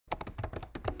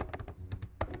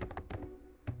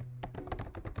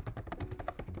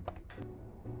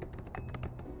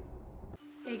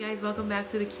Hey guys, welcome back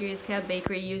to the Curious Cat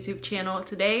Bakery YouTube channel.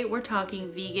 Today we're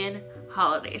talking vegan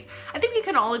holidays. I think we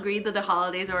can all agree that the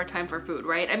holidays are a time for food,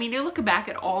 right? I mean, you look back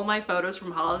at all my photos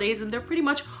from holidays and they're pretty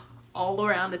much all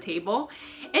around the table.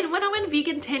 And when I went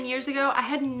vegan 10 years ago, I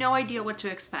had no idea what to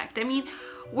expect. I mean,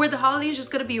 were the holidays just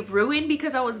gonna be ruined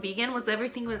because I was vegan? Was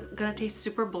everything gonna taste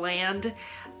super bland?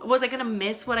 Was I gonna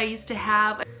miss what I used to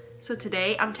have? So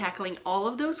today I'm tackling all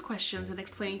of those questions and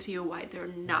explaining to you why they're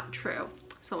not true.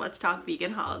 So let's talk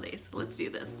vegan holidays. Let's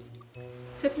do this.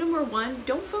 Tip number one,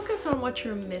 don't focus on what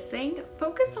you're missing,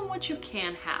 focus on what you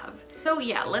can have. So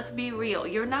yeah, let's be real.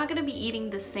 You're not gonna be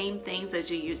eating the same things as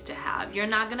you used to have. You're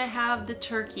not gonna have the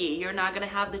turkey. You're not gonna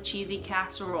have the cheesy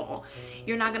casserole.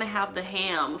 You're not gonna have the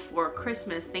ham for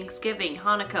Christmas, Thanksgiving,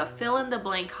 Hanukkah, fill in the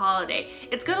blank holiday.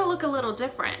 It's gonna look a little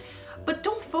different. But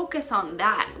don't focus on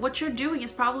that. What you're doing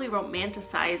is probably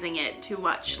romanticizing it too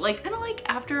much. Like, kind of like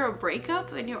after a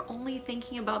breakup and you're only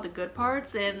thinking about the good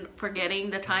parts and forgetting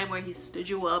the time where he stood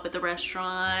you up at the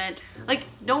restaurant. Like,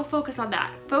 don't focus on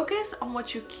that. Focus on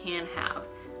what you can have.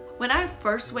 When I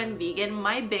first went vegan,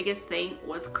 my biggest thing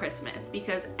was Christmas,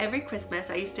 because every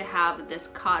Christmas I used to have this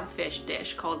codfish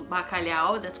dish called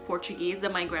bacalhau, that's Portuguese,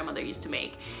 that my grandmother used to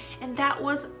make. And that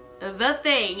was the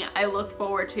thing I looked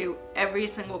forward to every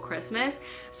single Christmas.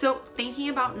 So thinking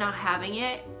about not having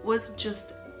it was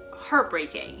just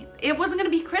heartbreaking. It wasn't gonna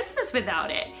be Christmas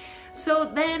without it. So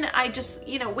then I just,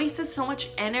 wasted so much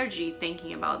energy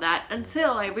thinking about that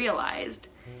until I realized,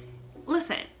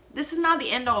 listen, this is not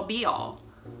the end all be all.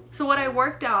 So what I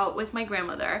worked out with my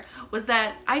grandmother was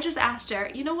that I just asked her,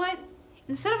 you know what?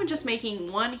 Instead of just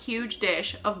making one huge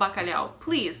dish of bacalhau,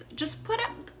 please just put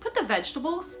the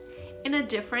vegetables in a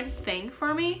different thing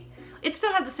for me. It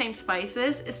still had the same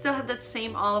spices, it still had that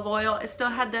same olive oil, it still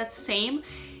had that same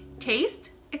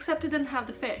taste, except it didn't have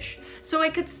the fish. So I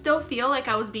could still feel like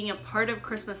I was being a part of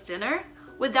Christmas dinner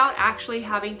without actually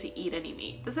having to eat any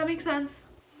meat. Does that make sense?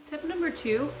 Tip number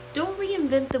two, don't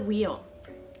reinvent the wheel.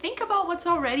 Think about what's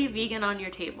already vegan on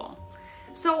your table.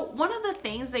 So one of the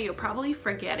things that you're probably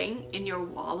forgetting in your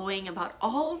wallowing about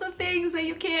all the things that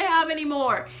you can't have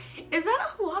anymore is that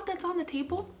a lot that's on the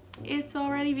table, it's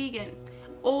already vegan.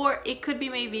 Or it could be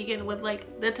made vegan with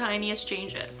like the tiniest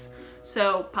changes.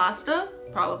 So pasta,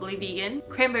 probably vegan.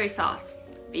 Cranberry sauce,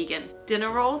 vegan.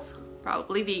 Dinner rolls,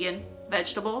 probably vegan.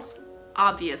 Vegetables,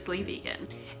 obviously vegan.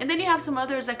 And then you have some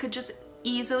others that could just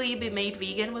easily be made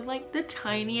vegan with like the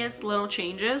tiniest little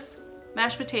changes.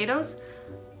 Mashed potatoes,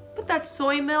 put that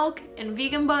soy milk and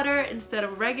vegan butter instead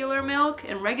of regular milk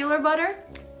and regular butter.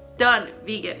 Done,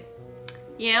 vegan.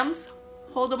 Yams,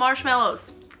 hold the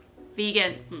marshmallows.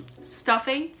 Vegan.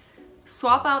 Stuffing,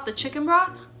 swap out the chicken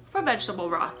broth for vegetable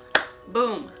broth.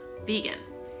 Boom, vegan.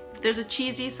 If there's a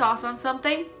cheesy sauce on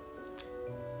something,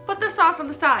 put the sauce on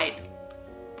the side.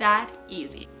 That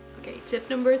easy. Okay, tip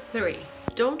number three.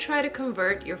 Don't try to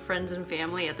convert your friends and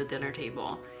family at the dinner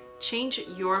table. Change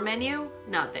your menu,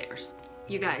 not theirs.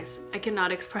 You guys, I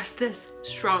cannot express this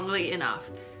strongly enough.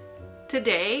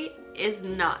 Today is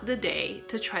not the day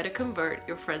to try to convert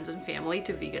your friends and family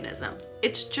to veganism.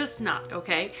 It's just not,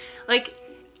 okay? Like,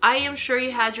 I am sure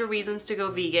you had your reasons to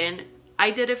go vegan.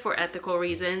 I did it for ethical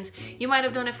reasons. You might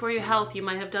have done it for your health. You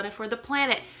might have done it for the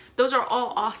planet. Those are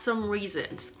all awesome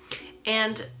reasons.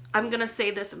 And I'm gonna say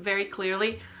this very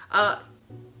clearly.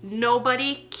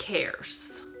 Nobody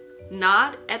cares.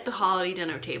 Not at the holiday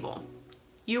dinner table.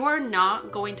 You are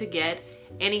not going to get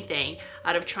anything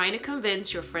out of trying to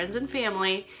convince your friends and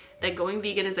family that going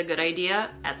vegan is a good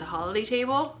idea at the holiday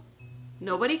table.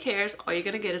 Nobody cares. All you're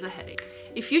gonna get is a headache.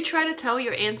 If you try to tell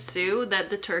your Aunt Sue that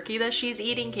the turkey that she's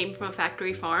eating came from a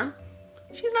factory farm,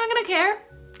 she's not gonna care.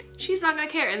 She's not gonna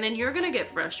care, and then you're gonna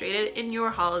get frustrated and your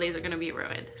holidays are gonna be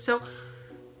ruined. So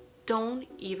don't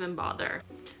even bother.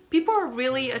 People are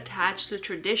really attached to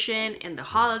tradition and the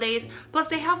holidays, plus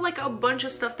they have like a bunch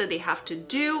of stuff that they have to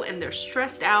do and they're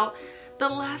stressed out. The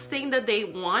last thing that they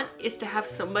want is to have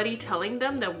somebody telling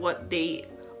them that what they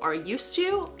are used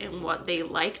to and what they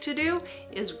like to do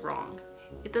is wrong.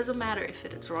 It doesn't matter if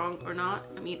it is wrong or not.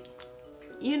 I mean,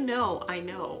 I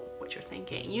know what you're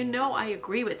thinking. I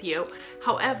agree with you.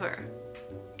 However,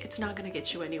 it's not gonna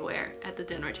get you anywhere at the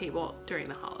dinner table during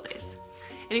the holidays.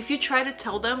 And if you try to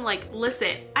tell them like,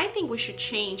 listen, I think we should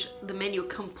change the menu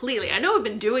completely. I know I've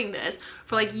been doing this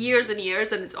for like years and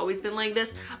years and it's always been like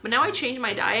this, but now I changed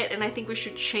my diet and I think we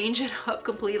should change it up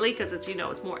completely because it's,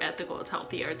 it's more ethical, it's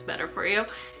healthier, it's better for you.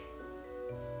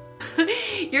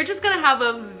 You're just gonna have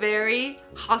a very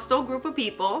hostile group of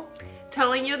people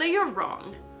telling you that you're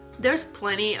wrong. There's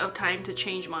plenty of time to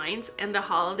change minds and the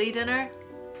holiday dinner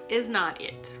is not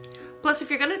it. Plus, if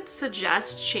you're gonna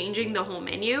suggest changing the whole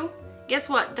menu, guess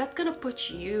what? That's gonna put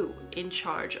you in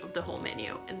charge of the whole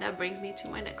menu. And that brings me to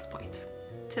my next point.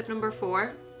 Tip number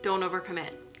 4, don't overcommit.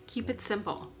 Keep it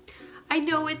simple. I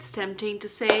know it's tempting to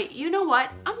say, you know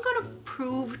what? I'm gonna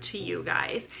prove to you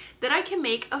guys that I can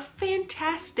make a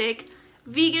fantastic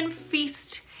vegan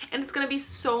feast, and it's gonna be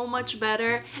so much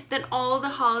better than all the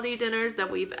holiday dinners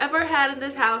that we've ever had in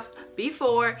this house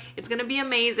before. It's gonna be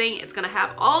amazing. It's gonna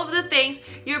have all of the things.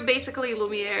 You're basically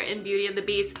Lumiere in Beauty and the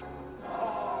Beast.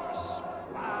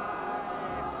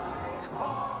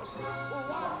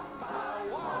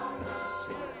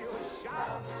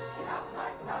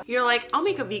 You're like, I'll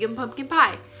make a vegan pumpkin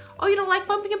pie. Oh, you don't like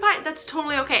pumpkin pie? That's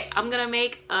totally okay. I'm gonna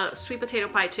make a sweet potato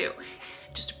pie too,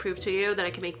 just to prove to you that I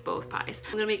can make both pies.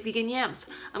 I'm gonna make vegan yams.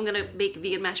 I'm gonna make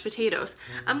vegan mashed potatoes.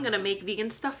 I'm gonna make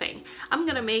vegan stuffing. I'm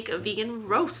gonna make a vegan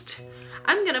roast.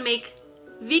 I'm gonna make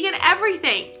vegan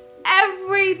everything.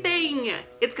 Everything!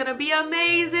 It's gonna be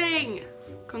amazing!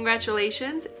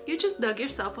 Congratulations, you just dug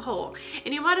yourself a hole.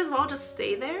 And you might as well just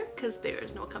stay there, because there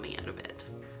is no coming out of it.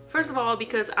 First of all,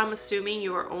 because I'm assuming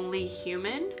you are only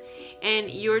human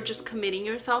and you're just committing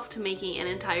yourself to making an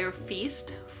entire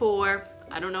feast for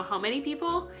I don't know how many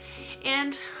people.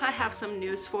 And I have some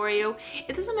news for you.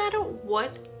 It doesn't matter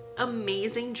what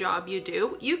amazing job you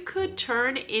do, you could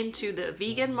turn into the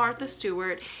vegan Martha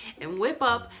Stewart and whip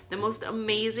up the most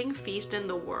amazing feast in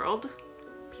the world.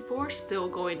 People are still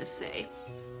going to say,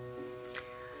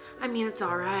 I mean, it's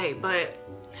alright, but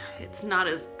it's not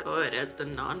as good as the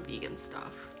non-vegan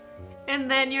stuff. And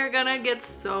then you're gonna get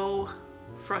so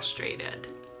frustrated,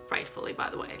 rightfully by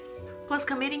the way. Plus,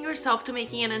 committing yourself to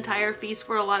making an entire feast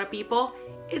for a lot of people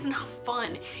is not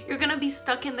fun. You're gonna be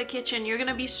stuck in the kitchen, you're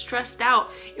gonna be stressed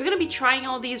out, you're gonna be trying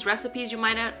all these recipes you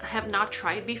might have not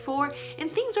tried before,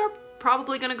 and things are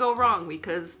probably gonna go wrong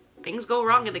because things go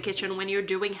wrong in the kitchen when you're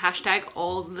doing hashtag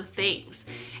all the things.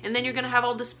 And then you're gonna have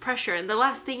all this pressure, and the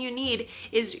last thing you need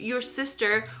is your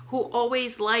sister who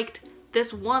always liked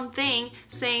this one thing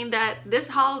saying that this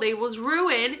holiday was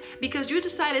ruined because you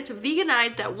decided to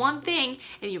veganize that one thing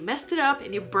and you messed it up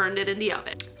and you burned it in the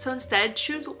oven. So instead,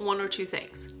 choose 1 or 2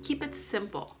 things. Keep it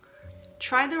simple.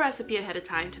 Try the recipe ahead of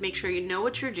time to make sure you know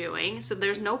what you're doing so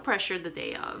there's no pressure the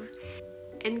day of,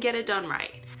 and get it done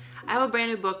right. I have a brand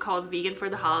new book called Vegan for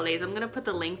the Holidays. I'm gonna put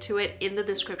the link to it in the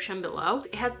description below.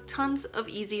 It has tons of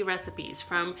easy recipes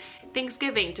from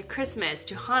Thanksgiving to Christmas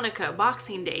to Hanukkah,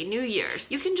 Boxing Day, New Year's.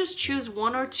 You can just choose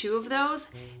 1 or 2 of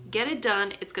those, get it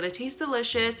done, it's gonna taste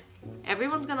delicious,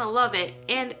 everyone's gonna love it,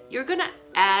 and you're gonna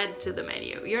add to the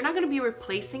menu. You're not gonna be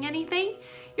replacing anything,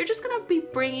 you're just gonna be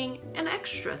bringing an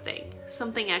extra thing,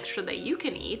 something extra that you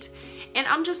can eat. And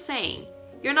I'm just saying,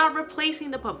 you're not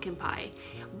replacing the pumpkin pie,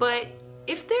 but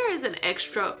if there is an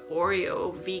extra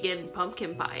Oreo vegan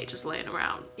pumpkin pie just laying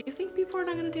around, you think people are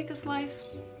not gonna take a slice?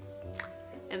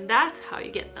 And that's how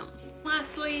you get them.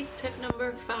 Lastly, tip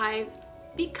number 5,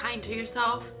 be kind to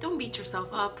yourself. Don't beat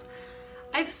yourself up.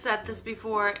 I've said this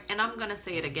before and I'm gonna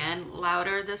say it again,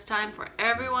 louder this time for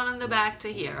everyone in the back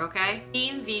to hear, okay?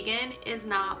 Being vegan is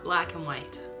not black and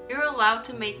white. You're allowed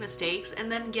to make mistakes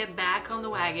and then get back on the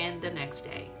wagon the next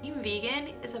day. Being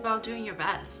vegan is about doing your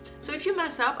best. So if you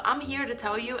mess up, I'm here to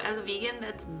tell you as a vegan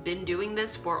that's been doing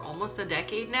this for almost a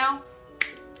decade now,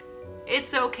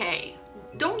 it's okay.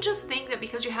 Don't just think that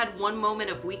because you had one moment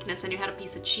of weakness and you had a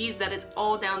piece of cheese that it's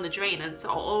all down the drain and it's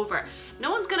all over.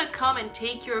 No one's gonna come and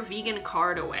take your vegan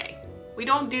card away. We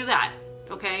don't do that,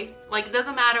 okay? Like, it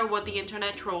doesn't matter what the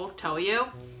internet trolls tell you,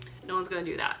 no one's gonna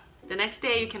do that. The next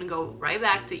day you can go right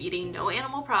back to eating no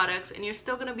animal products and you're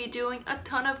still gonna be doing a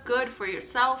ton of good for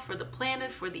yourself, for the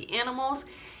planet, for the animals,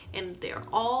 and they're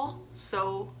all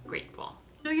so grateful.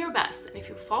 Do your best, and if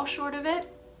you fall short of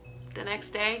it, the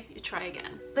next day you try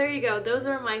again. There you go, those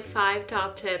are my 5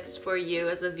 top tips for you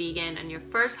as a vegan and your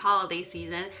first holiday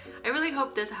season. I really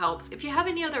hope this helps. If you have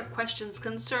any other questions,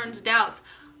 concerns, doubts,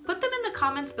 put them in the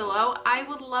comments below. I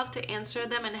would love to answer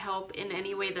them and help in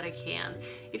any way that I can.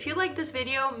 If you like this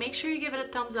video, make sure you give it a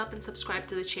thumbs up and subscribe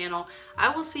to the channel.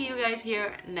 I will see you guys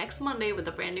here next Monday with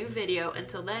a brand new video.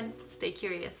 Until then, stay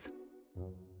curious.